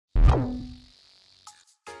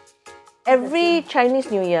Every Chinese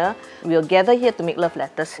New Year, we'll gather here to make love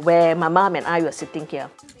letters, where my mom and I were sitting here.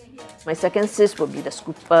 My second sis will be the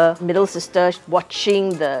scooper, middle sister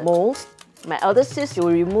watching the molds. My elder sis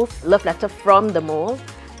will remove love letter from the mold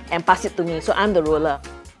and pass it to me, so I'm the roller.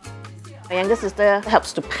 My younger sister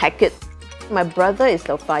helps to pack it. My brother is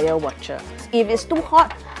the fire watcher. If it's too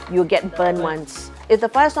hot, you'll get burned once. If the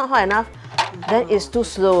fire's not hot enough, then it's too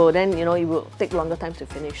slow, then it will take longer time to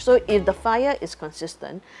finish. So if the fire is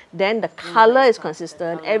consistent, then the color is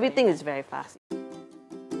consistent, everything is very fast.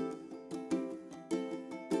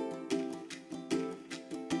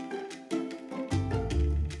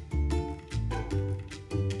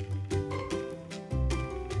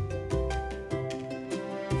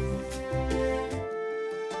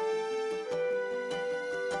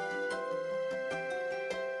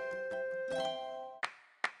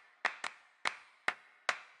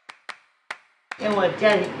因为我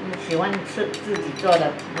家里喜欢吃自己做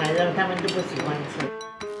的，买的他们都不喜欢吃。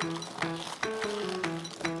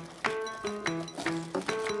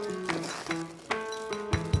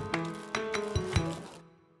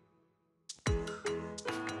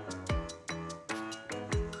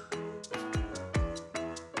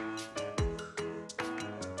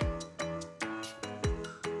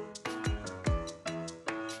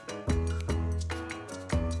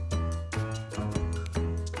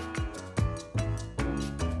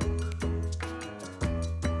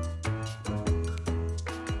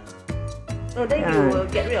So then you will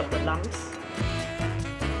get rid of the lumps.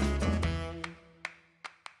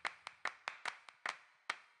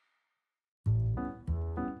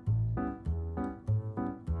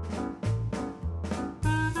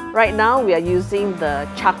 Right now we are using the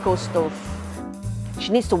charcoal stove.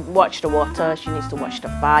 She needs to watch the water, she needs to watch the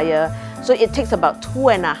fire. So it takes about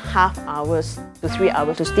 2.5 hours to 3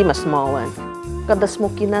 hours to steam a small one. Got the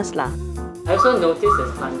smokiness lah. I also noticed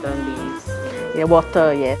there's pandan leaves. Yeah,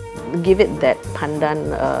 water, yeah. Give it that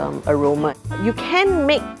pandan aroma. You can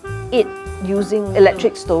make it using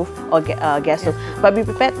electric stove or gas stove, but be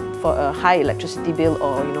prepared for a high electricity bill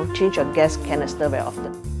or change your gas canister very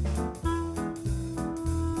often.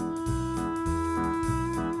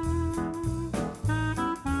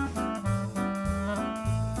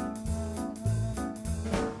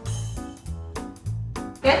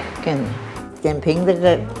看，剪平这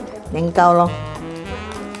个年糕咯，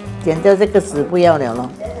剪掉这个籽不要了咯。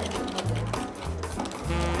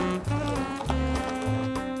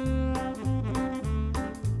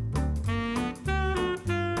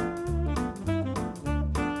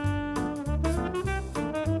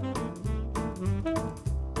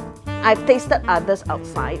I've tasted others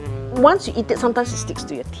outside. Once you eat it, sometimes it sticks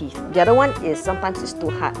to your teeth. The other one is sometimes it's too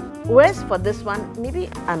hard. Whereas for this one, maybe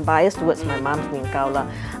I'm biased towards my mom's Nian Gao lah.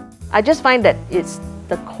 I just find that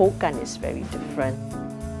the kokan is very different.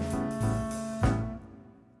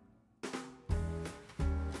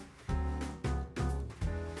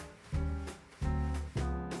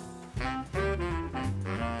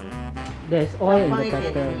 There's oil in the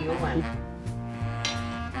batter.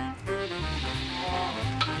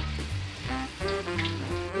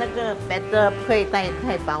 那个 batter 不可以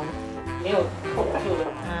太薄，没有扣住的。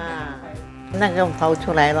啊，那个刨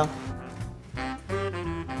出来咯。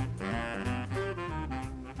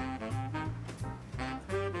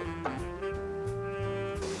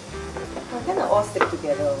Kind of all stick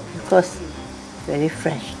together. Of course, very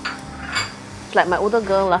fresh. Like my older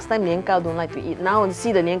girl, last time Nian Gao don't like to eat. Now you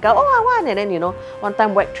see the Nian Gao, oh I want, and then one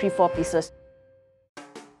time whack 3-4 pieces.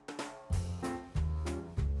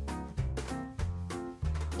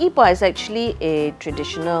 Yi-Bua is actually a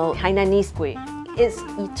traditional Hainanese kueh. It's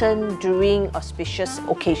eaten during auspicious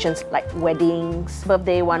occasions like weddings,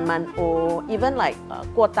 birthday 1 month old, even like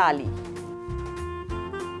Kueh Dali.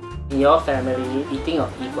 In your family, eating of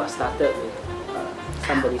Yi-Bua started with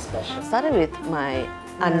somebody special. Started with my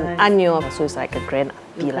Anyo, so it's like a grand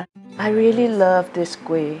auntie. I really love this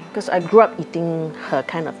kueh because I grew up eating her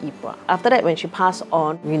kind of Yi-Bua. After that, when she passed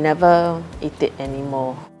on, we never ate it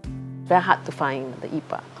anymore. Very hard to find the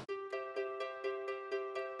Yi-Bua.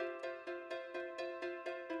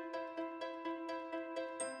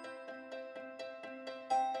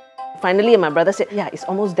 Finally, my brother said, yeah, it's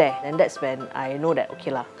almost there. And that's when I know that,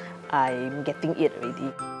 okay lah, I'm getting it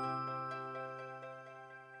already.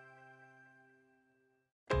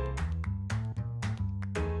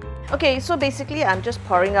 Okay, so basically I'm just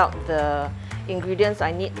pouring out the ingredients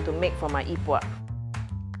I need to make for my Yi-Bua.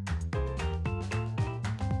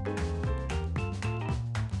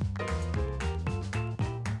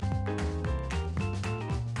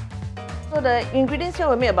 So the ingredients here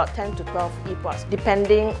will make about 10 to 12 Yi-Buas,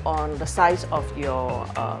 depending on the size of your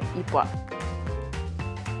Yi-Bua.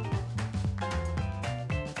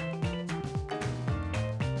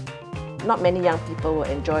 not many young people will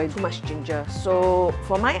enjoy too much ginger. So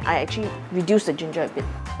for mine, I actually reduce the ginger a bit.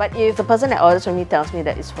 But if the person that orders from me tells me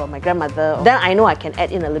that it's for my grandmother, then I know I can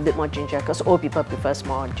add in a little bit more ginger because old people prefer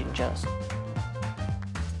more gingers.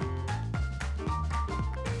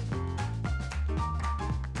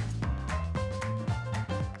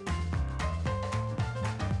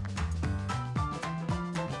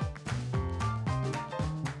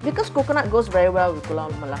 Because coconut goes very well with Gula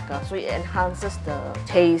Melaka, so it enhances the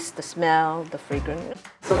taste, the smell, the fragrance.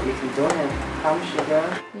 So if you don't have palm sugar,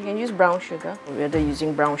 you can use brown sugar. Whether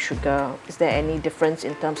using brown sugar, is there any difference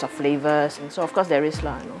in terms of flavors? And so of course there is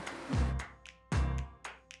lah, you know.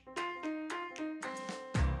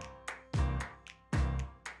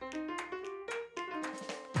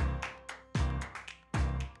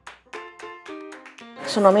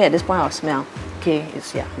 So normally at this point I'll smell. Okay,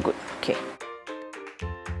 it's good. Okay.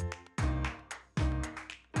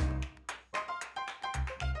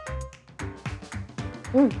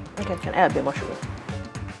 Okay, can add a bit more sugar.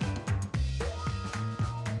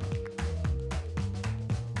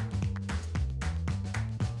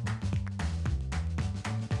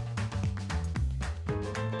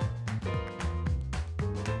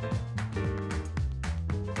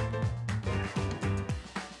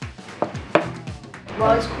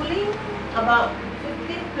 While it's cooling, about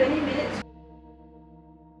 15-20 minutes.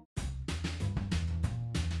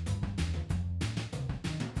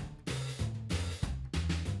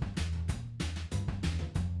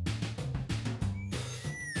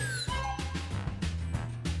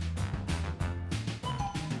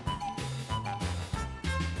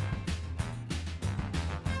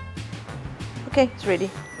 Okay, it's ready.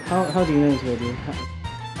 how do you know it's ready?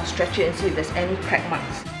 I'll stretch it and see if there's any crack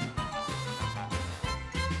marks.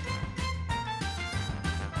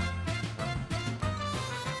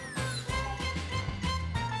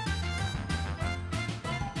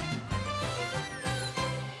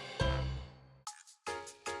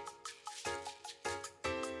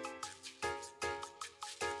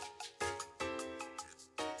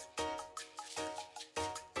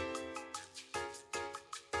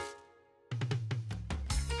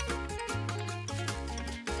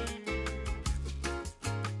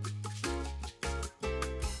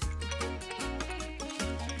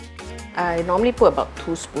 I normally put about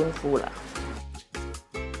 2 spoonfuls.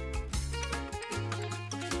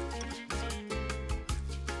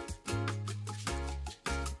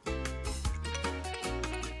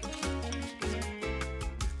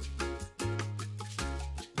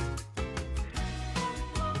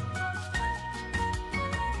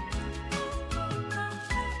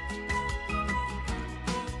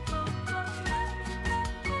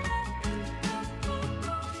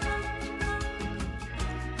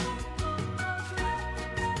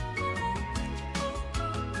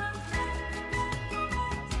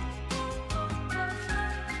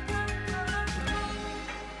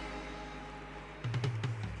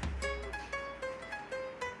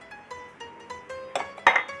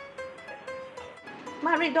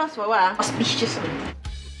 Ma, red doors for what? Auspicious.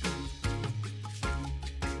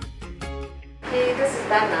 Okay, this is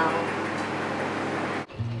done now.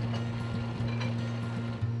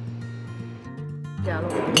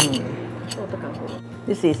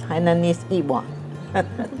 This is Hainanese iwa.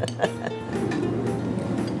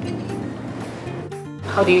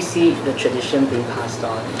 How do you see the tradition being passed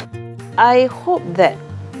on? I hope that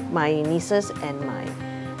my nieces and my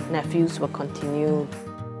nephews will continue.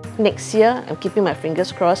 Next year, I'm keeping my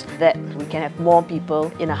fingers crossed that we can have more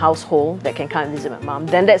people in a household that can come and visit my mom.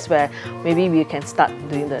 Then that's where maybe we can start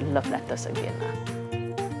doing the love letters again.